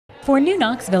For new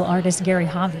Knoxville artist Gary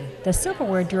Harvey, the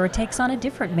silverware drawer takes on a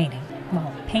different meaning.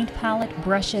 While paint palette,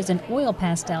 brushes, and oil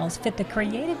pastels fit the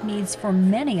creative needs for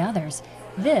many others,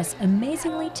 this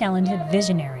amazingly talented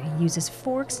visionary uses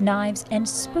forks, knives, and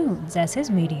spoons as his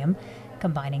medium,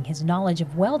 combining his knowledge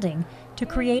of welding to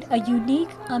create a unique,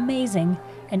 amazing,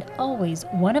 and always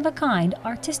one-of-a-kind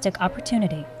artistic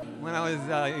opportunity. When I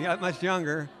was much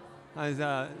younger, I was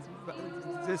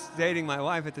just dating my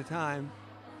wife at the time.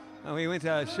 We went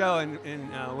to a show in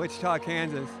Wichita,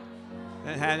 Kansas,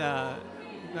 that had a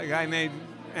guy made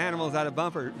animals out of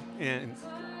bumper ends,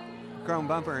 chrome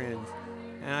bumper ends.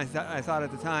 And I thought at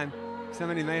the time, if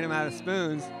somebody made them out of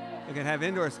spoons, they could have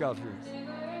indoor sculptures.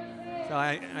 So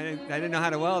I didn't know how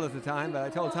to weld at the time, but I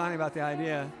told Tony about the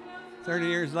idea. 30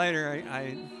 years later,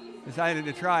 I decided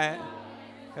to try it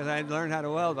because I had learned how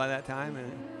to weld by that time.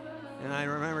 And I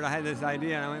remembered I had this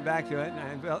idea, and I went back to it,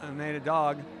 and I made a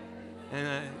dog, and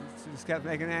I just kept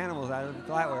making animals out of the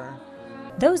flatware.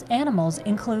 Those animals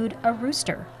include a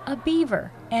rooster, a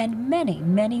beaver, and many,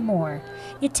 many more.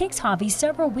 It takes Harvey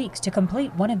several weeks to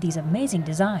complete one of these amazing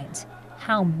designs.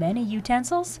 How many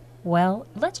utensils? Well,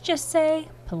 let's just say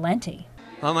plenty.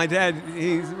 Well, my dad,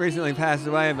 he's recently passed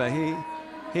away, but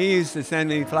he used to send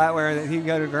me flatware that he'd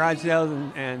go to garage sales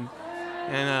and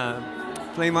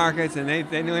flea markets, and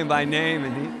they knew him by name,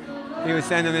 and he would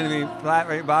send them into me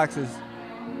flat boxes.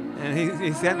 And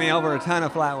he sent me over a ton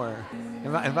of flatware.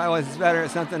 If I was better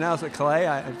at something else at clay,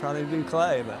 I'd probably do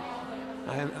clay, but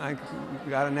I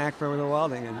got a knack for the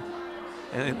welding,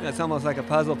 and it's almost like a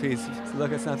puzzle piece to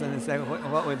look at something and say,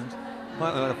 what would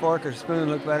a fork or spoon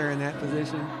look better in that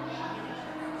position?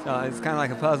 So it's kind of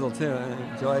like a puzzle too, and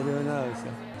I enjoy doing those.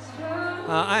 So.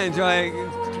 I enjoy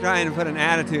trying to put an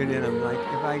attitude in them. Like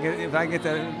if I get the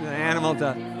animal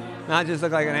to not just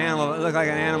look like an animal, but look like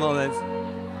an animal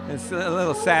it's a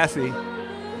little sassy.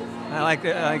 I like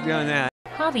doing that.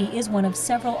 Harvey is one of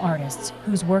several artists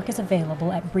whose work is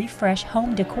available at Refresh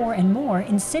Home Decor and More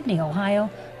in Sydney, Ohio,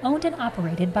 owned and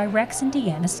operated by Rex and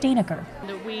Deanna Steinecker.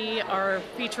 We are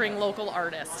featuring local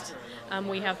artists.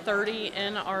 We have 30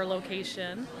 in our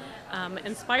location,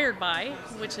 inspired by,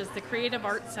 which is the Creative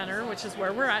Arts Center, which is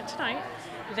where we're at tonight.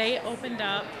 They opened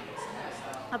up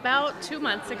about 2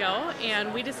 months ago,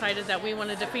 and we decided that we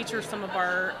wanted to feature some of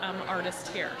our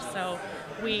artists here. So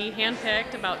we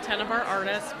handpicked about 10 of our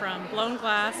artists from blown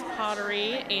glass,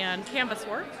 pottery, and canvas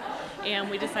work, and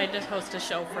we decided to host a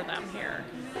show for them here.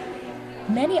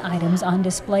 Many items on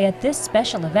display at this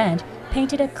special event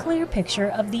painted a clear picture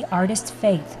of the artist's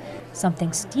faith, something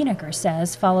Steinecker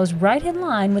says follows right in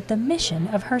line with the mission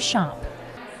of her shop.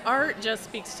 Art just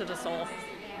speaks to the soul,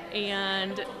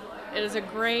 and it is a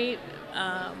great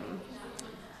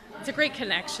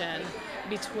connection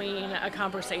between a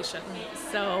conversation.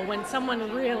 So when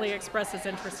someone really expresses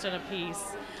interest in a piece,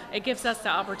 it gives us the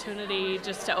opportunity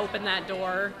just to open that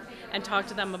door and talk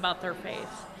to them about their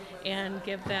faith and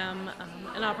give them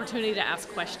an opportunity to ask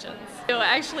questions. So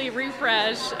actually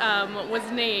Refresh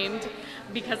was named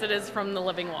because it is from the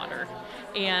living water.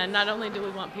 And not only do we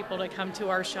want people to come to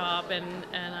our shop and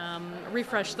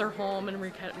refresh their home and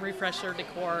refresh their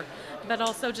decor, but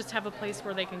also just have a place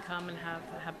where they can come and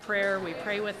have prayer. We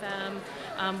pray with them,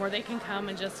 where they can come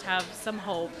and just have some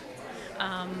hope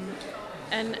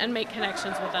and make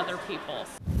connections with other people.